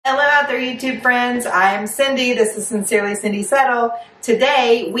Hello out there, YouTube friends. I am Cindy. This is SincerelyCindiSettle.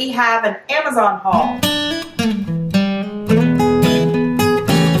 Today we have an Amazon haul.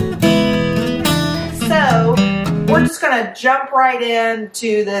 So we're just going to jump right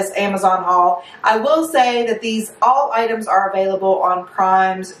into this Amazon haul. I will say that all items are available on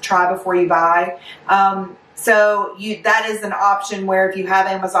Prime's Try Before You Buy. So that is an option where if you have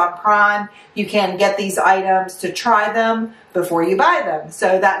Amazon Prime, you can get these items to try them before you buy them.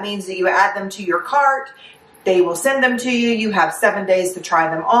 So that means that you add them to your cart. They will send them to you. You have 7 days to try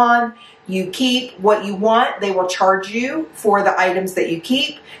them on. You keep what you want. They will charge you for the items that you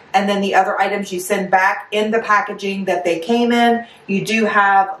keep. And then the other items you send back in the packaging that they came in. You do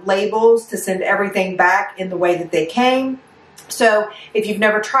have labels to send everything back in the way that they came. So if you've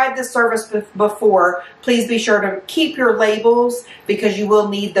never tried this service before, please be sure to keep your labels because you will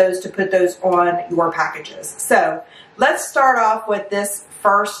need those to put those on your packages. So let's start off with this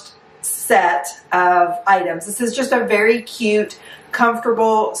first set of items. This is just a very cute,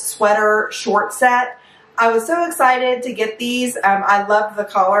 comfortable sweater short set. I was so excited to get these. I love the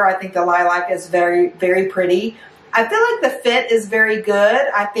color. I think the lilac is very, very pretty. I feel like the fit is very good.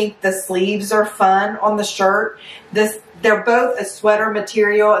 I think the sleeves are fun on the shirt. They're both a sweater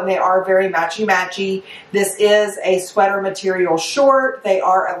material and they are very matchy-matchy. This is a sweater material short. They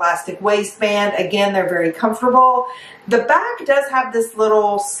are elastic waistband. Again, they're very comfortable. The back does have this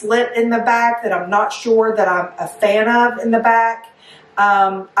little slit in the back that I'm not sure that I'm a fan of in the back.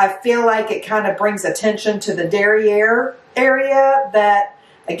 I feel like it kind of brings attention to the derriere area that,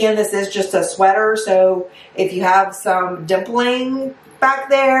 again, this is just a sweater. So if you have some dimpling back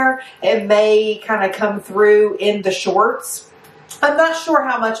there, it may kind of come through in the shorts. I'm not sure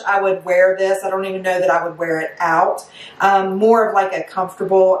how much I would wear this. I don't even know that I would wear it out. More of like a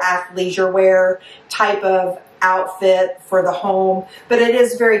comfortable athleisure wear type of outfit for the home, but it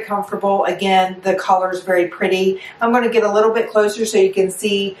is very comfortable. Again, the color is very pretty. I'm going to get a little bit closer so you can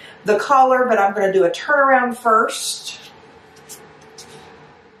see the collar, but I'm going to do a turnaround first.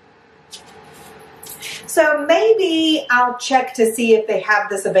 So maybe I'll check to see if they have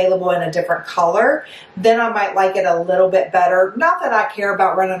this available in a different color. Then I might like it a little bit better. Not that I care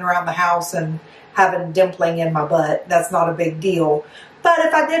about running around the house and having dimpling in my butt. That's not a big deal. But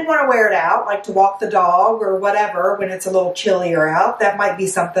if I did want to wear it out, like to walk the dog or whatever, when it's a little chillier out, that might be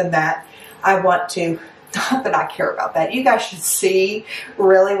something that I want to. Not that I care about that. You guys should see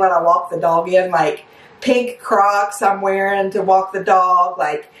really when I walk the dog in, like pink Crocs I'm wearing to walk the dog,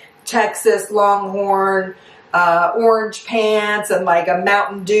 like Texas Longhorn, orange pants, and like a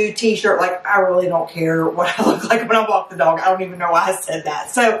Mountain Dew t-shirt. Like, I really don't care what I look like when I walk the dog. I don't even know why I said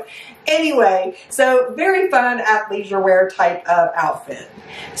that. So anyway, so very fun athleisure wear type of outfit.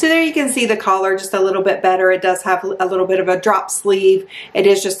 So there you can see the collar just a little bit better. It does have a little bit of a drop sleeve. It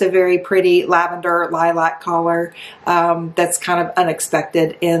is just a very pretty lavender lilac collar that's kind of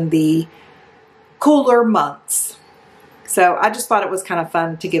unexpected in the cooler months. So I just thought it was kind of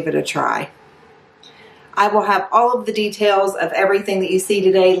fun to give it a try. I will have all of the details of everything that you see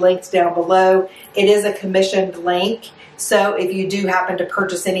today linked down below. It is a commissioned link. So if you do happen to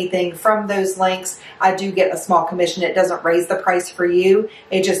purchase anything from those links, I do get a small commission. It doesn't raise the price for you.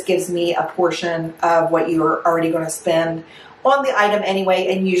 It just gives me a portion of what you're already going to spend on the item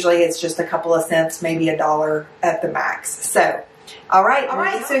anyway. And usually it's just a couple of cents, maybe $1 at the max. So all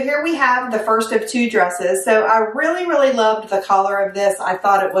right, so here we have the first of two dresses. So I really, really loved the color of this. I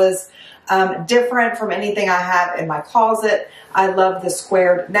thought it was different from anything I have in my closet. I love the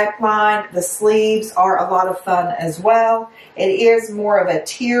squared neckline. The sleeves are a lot of fun as well. It is more of a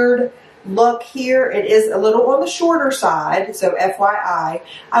tiered look here. It is a little on the shorter side, so FYI.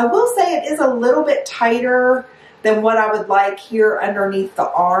 I will say it is a little bit tighter than what I would like here underneath the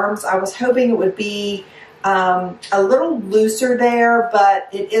arms. I was hoping it would be a little looser there, but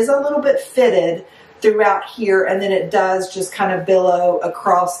it is a little bit fitted throughout here, and then it does just kind of billow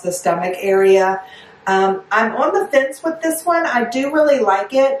across the stomach area. I'm on the fence with this one. I do really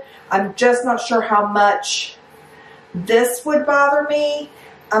like it. I'm just not sure how much this would bother me.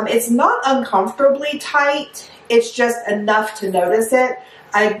 It's not uncomfortably tight. It's just enough to notice it.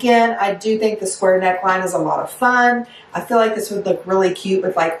 Again, I do think the square neckline is a lot of fun. I feel like this would look really cute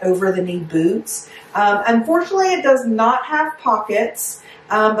with like over-the-knee boots. Unfortunately, it does not have pockets,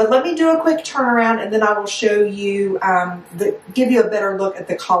 but let me do a quick turnaround and then I will show you, give you a better look at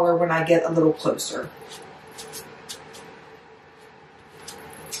the collar when I get a little closer.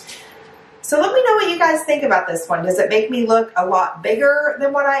 So let me know what you guys think about this one. Does it make me look a lot bigger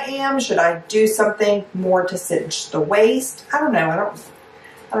than what I am? Should I do something more to cinch the waist? I don't know.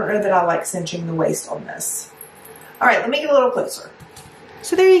 I don't know that I like cinching the waist on this. All right, let me get a little closer.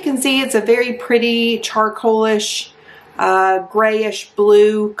 So there you can see it's a very pretty charcoalish, grayish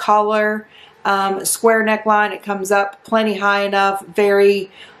blue color. Square neckline. It comes up plenty high enough. Very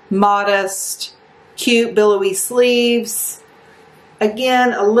modest, cute billowy sleeves.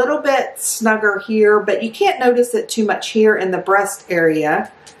 Again, a little bit snugger here, but you can't notice it too much here in the breast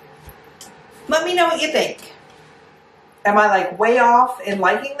area. Let me know what you think. Am I like way off in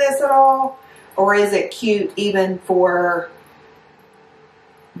liking this at all? Or is it cute even for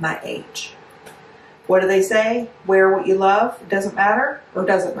my age? What do they say? Wear what you love. It doesn't matter, or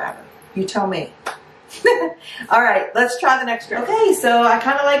does it matter? You tell me. All right, let's try the next one. Okay, so I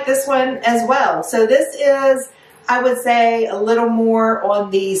kind of like this one as well. So this is, I would say, a little more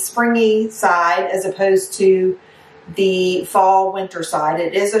on the springy side as opposed to the fall winter side.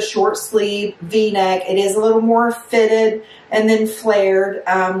 It is a short sleeve V-neck. It is a little more fitted and then flared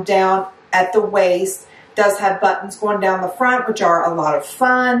down at the waist. Does have buttons going down the front, which are a lot of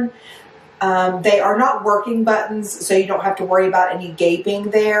fun. They are not working buttons, so you don't have to worry about any gaping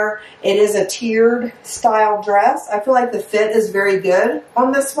there. It is a tiered style dress. I feel like the fit is very good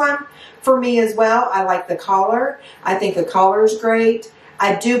on this one for me as well. I like the collar. I think the collar is great.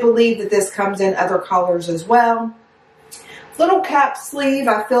 I do believe that this comes in other colors as well. Little cap sleeve.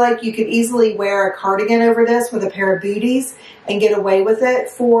 I feel like you could easily wear a cardigan over this with a pair of booties and get away with it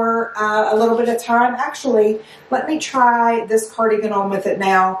for a little bit of time. Actually, let me try this cardigan on with it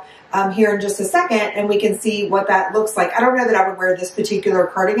now here in just a second, and we can see what that looks like. I don't know that I would wear this particular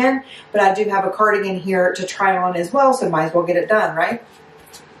cardigan, but I do have a cardigan here to try on as well, so might as well get it done, right?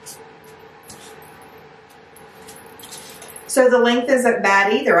 So the length isn't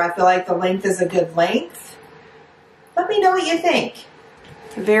bad either. I feel like the length is a good length. Let me know what you think.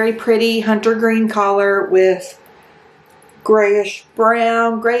 Very pretty hunter green collar with grayish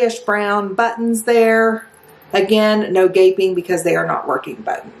brown buttons there. Again, no gaping because they are not working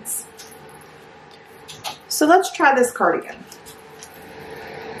buttons. So let's try this cardigan.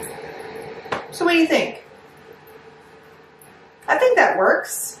 So what do you think? I think that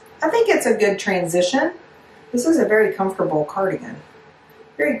works. I think it's a good transition. This is a very comfortable cardigan.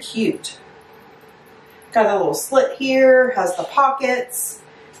 Very cute. Got a little slit here, has the pockets.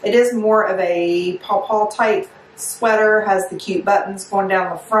 It is more of a paw type sweater, has the cute buttons going down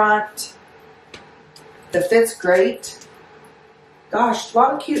the front. The fit's great. Gosh, a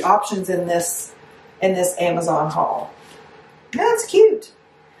lot of cute options in this Amazon haul. That's cute.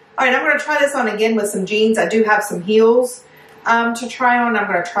 All right, I'm going to try this on again with some jeans. I do have some heels to try on.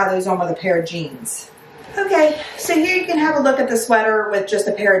 I'm going to try those on with a pair of jeans. Okay, so here you can have a look at the sweater with just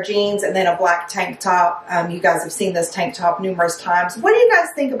a pair of jeans and then a black tank top. You guys have seen this tank top numerous times. What do you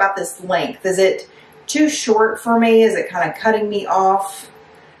guys think about this length? Is it too short for me? Is it kind of cutting me off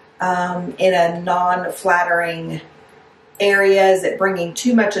in a non-flattering area? Is it bringing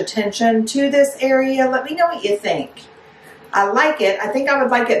too much attention to this area? Let me know what you think. I like it. I think I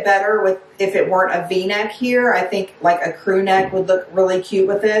would like it better with if it weren't a V-neck here. I think like a crew neck would look really cute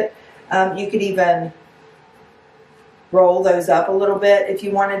with it. You could even roll those up a little bit if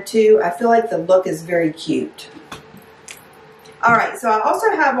you wanted to. I feel like the look is very cute. All right, so I also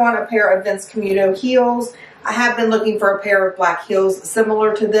have on a pair of Vince Camuto heels. I have been looking for a pair of black heels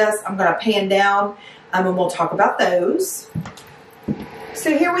similar to this. I'm going to pan down and we'll talk about those.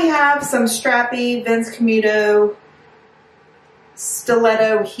 So here we have some strappy Vince Camuto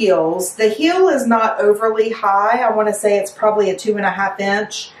stiletto heels. The heel is not overly high. I want to say it's probably a 2.5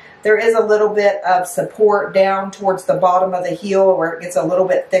 inch. There is a little bit of support down towards the bottom of the heel where it gets a little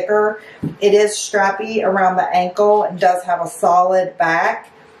bit thicker. It is strappy around the ankle and does have a solid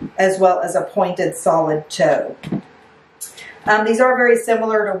back as well as a pointed solid toe. These are very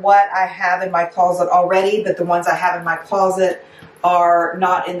similar to what I have in my closet already, but the ones I have in my closet are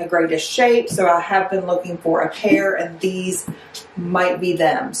not in the greatest shape, so I have been looking for a pair, and these might be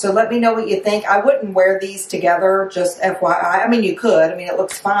them. So let me know what you think. I wouldn't wear these together, just FYI. I mean, you could. I mean, it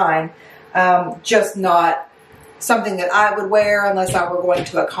looks fine. Just not something that I would wear unless I were going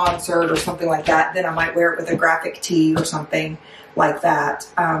to a concert or something like that. Then I might wear it with a graphic tee or something like that.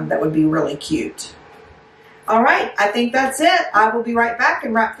 That would be really cute. All right, I think that's it. I will be right back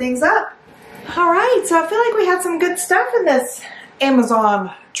and wrap things up. All right, so I feel like we had some good stuff in this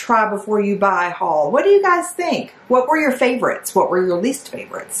Amazon try before you buy haul. What do you guys think? What were your favorites? What were your least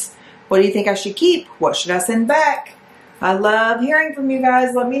favorites? What do you think I should keep? What should I send back? I love hearing from you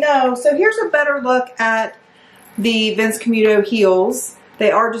guys. Let me know. So here's a better look at the Vince Camuto heels. They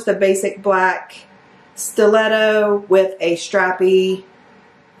are just a basic black stiletto with a strappy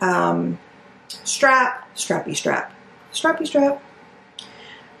strap.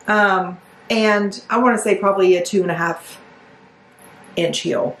 And I want to say probably a 2.5 inch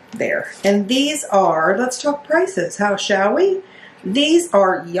heel there. And these are, let's talk prices, how shall we? These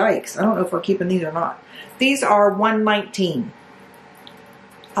are, yikes, I don't know if we're keeping these or not. These are $119.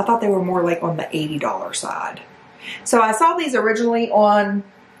 I thought they were more like on the $80 side. So I saw these originally on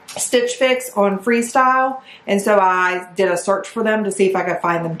Stitch Fix on Freestyle, and so I did a search for them to see if I could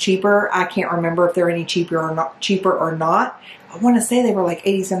find them cheaper. I can't remember if they're any cheaper or not. I want to say they were like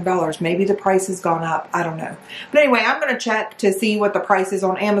 $87. Maybe the price has gone up. I don't know. But anyway, I'm going to check to see what the price is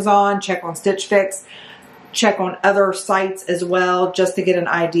on Amazon, check on Stitch Fix, check on other sites as well, just to get an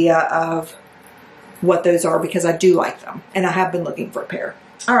idea of what those are, because I do like them and I have been looking for a pair.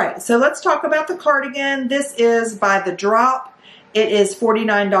 All right, so let's talk about the cardigan. This is by The Drop. It is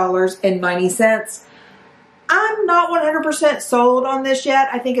 $49.90. I'm not 100% sold on this yet.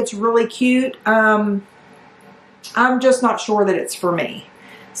 I think it's really cute. I'm just not sure that it's for me.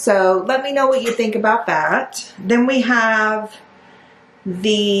 So let me know what you think about that. Then we have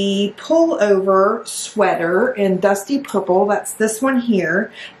the Pullover sweater in Dusty Purple. That's this one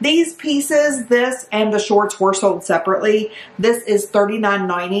here. These pieces, this and the shorts, were sold separately. This is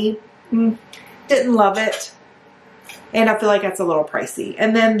 $39.90. Didn't love it. And I feel like that's a little pricey.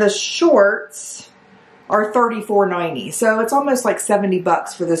 And then the shorts are $34.90. So it's almost like 70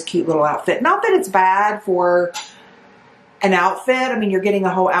 bucks for this cute little outfit. Not that it's bad for an outfit. I mean, you're getting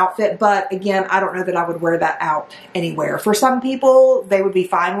a whole outfit, but again, I don't know that I would wear that out anywhere. For some people, they would be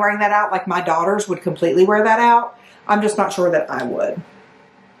fine wearing that out. Like my daughters would completely wear that out. I'm just not sure that I would.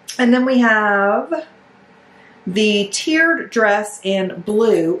 And then we have the tiered dress in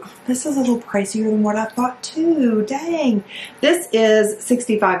blue. This is a little pricier than what I thought too. Dang. This is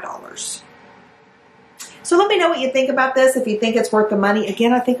 $65. So let me know what you think about this, if you think it's worth the money.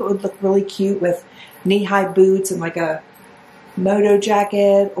 Again, I think it would look really cute with knee-high boots and like a moto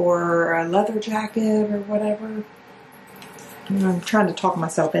jacket or a leather jacket or whatever. I'm trying to talk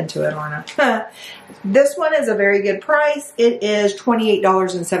myself into it, aren't I? This one is a very good price. It is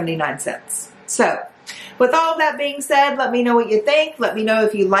 $28.79. So with all that being said, let me know what you think. Let me know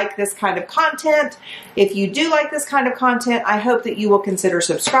if you like this kind of content. If you do like this kind of content, I hope that you will consider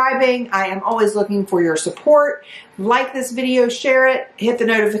subscribing. I am always looking for your support. Like this video, share it, hit the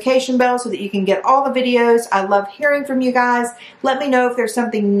notification bell so that you can get all the videos. I love hearing from you guys. Let me know if there's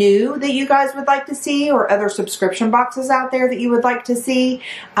something new that you guys would like to see or other subscription boxes out there that you would like to see.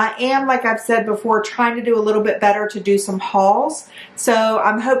 I am, like I've said before, trying to do a little bit better to do some hauls. So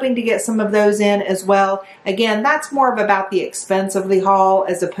I'm hoping to get some of those in as well. Again, that's more of about the expense of the haul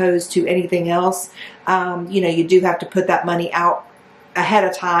as opposed to anything else. You know, you do have to put that money out ahead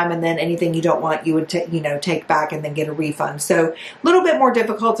of time, and then anything you don't want, you would take back and then get a refund. So a little bit more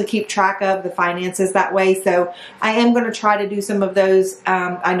difficult to keep track of the finances that way. So I am going to try to do some of those.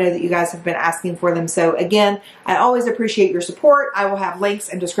 I know that you guys have been asking for them. So again, I always appreciate your support. I will have links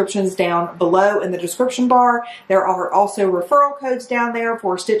and descriptions down below in the description bar. There are also referral codes down there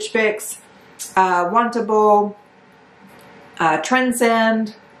for Stitch Fix, Wantable,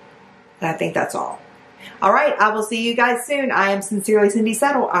 Trendsend, and I think that's all. All right, I will see you guys soon. I am Sincerely Cindy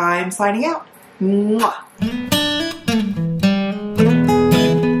Settle. I'm signing out. Mwah.